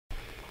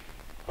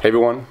Hey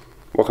everyone,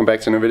 welcome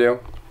back to a new video.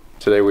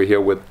 Today we're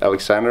here with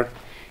Alexander.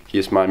 He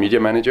is my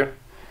media manager.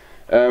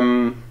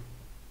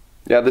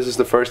 This is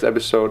the first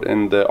episode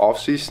in the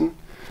off-season.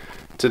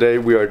 Today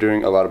we are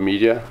doing a lot of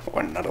media,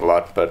 or not a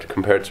lot, but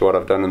compared to what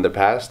I've done in the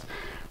past.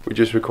 We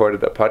just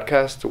recorded a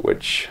podcast,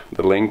 which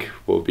the link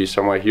will be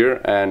somewhere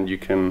here, and you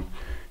can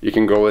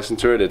go listen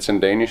to it. It's in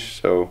Danish,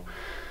 so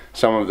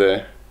some of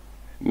the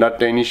not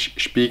Danish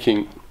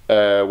speaking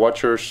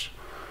watchers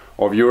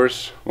or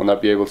viewers will not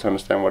be able to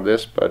understand what it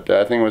is, but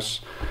I think it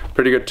was a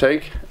pretty good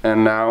take,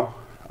 and now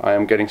I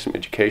am getting some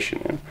education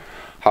in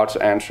how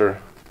to answer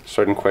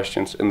certain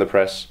questions in the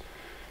press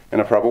in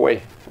a proper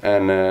way.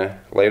 And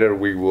later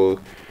we will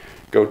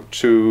go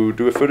to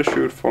do a photo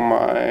shoot for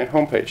my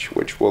homepage,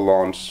 which will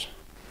launch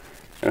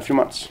in a few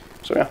months.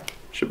 So yeah,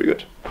 should be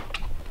good.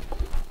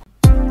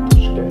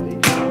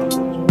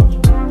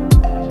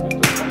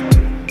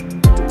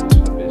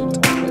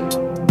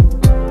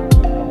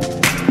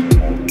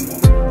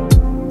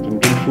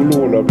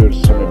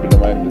 Oplevelse, som jeg bilder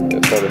mig ind,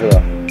 jeg tror det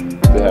hedder,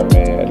 det her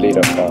med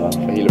atleter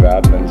fra hele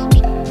verden.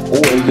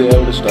 OL, det er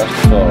jo det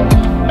største for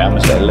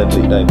nærmest alle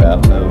atleter i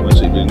verden,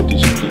 uanset hvilken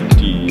disciplin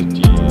de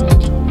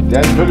Det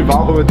er selvfølgelig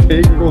bare, at det er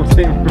ikke en god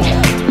ting.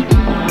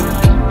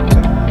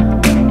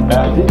 Ja,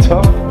 det er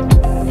tough.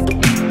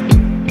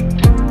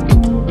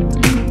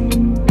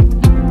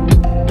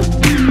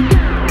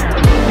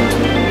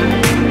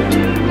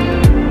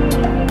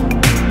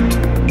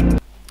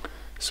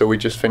 So we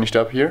just finished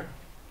up here.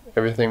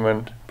 Everything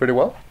went pretty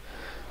well.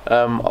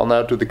 I'll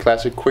now do the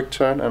classic quick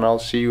turn, and I'll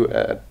see you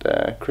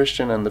at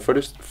Christian and the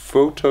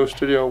photo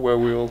studio, where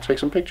we will take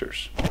some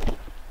pictures.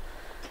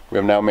 We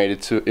have now made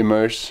it to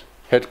Immerse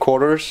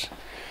headquarters.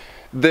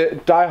 The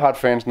diehard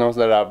fans knows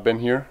that I've been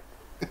here,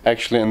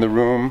 actually in the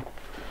room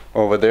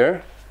over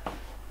there,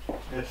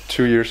 yes.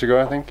 2 years ago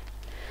I think.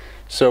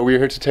 So we're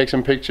here to take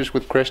some pictures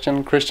with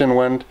Christian. Christian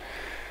went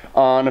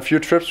on a few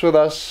trips with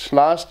us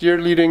last year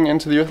leading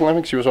into the Youth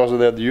Olympics. He was also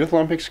there at the Youth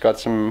Olympics, got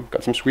some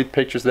sweet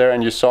pictures there,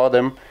 and you saw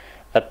them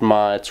at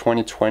my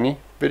 2020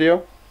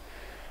 video.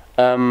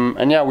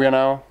 And yeah, we are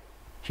now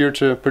here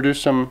to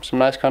produce some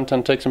nice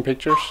content, take some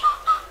pictures,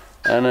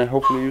 and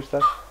hopefully use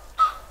that.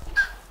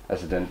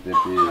 Altså det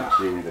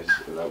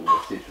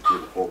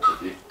universitetsstyret brugt,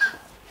 fordi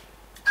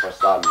fra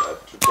starten er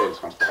totalt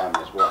transparent.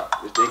 Jeg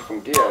tror, hvis det ikke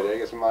fungerer, det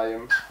ikke er så meget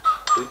hjemme.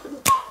 Det er ikke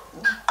det.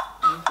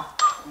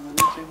 Jeg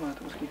lige tænke mig, at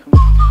du måske kommer.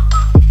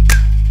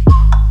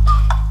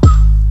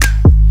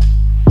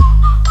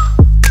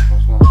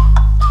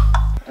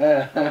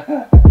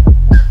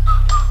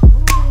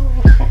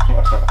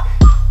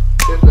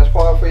 Lad os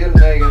prøve at få hjelmen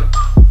her igen.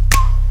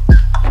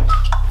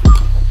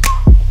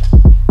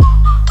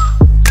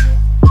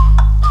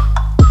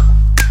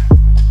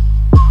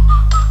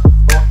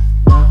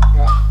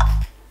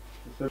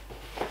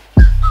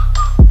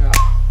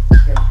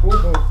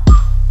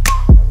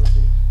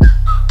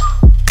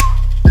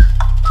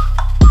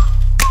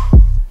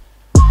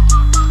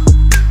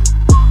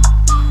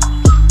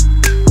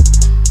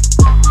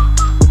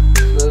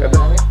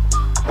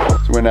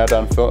 We're now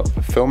done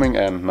filming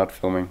and not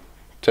filming,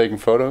 taking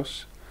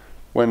photos.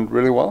 Went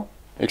really well.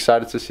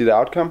 Excited to see the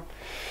outcome.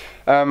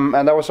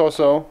 And that was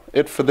also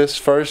it for this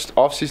first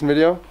off-season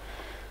video.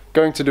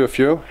 Going to do a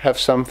few, have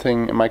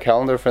something in my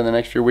calendar for the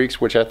next few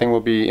weeks, which I think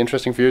will be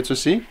interesting for you to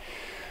see.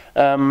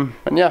 And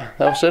yeah,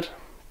 that was it.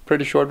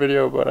 Pretty short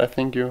video, but I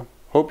think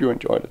hope you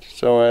enjoyed it.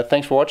 So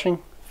thanks for watching.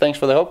 Thanks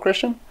for the help,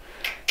 Christian.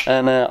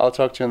 And I'll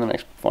talk to you in the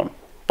next one.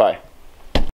 Bye.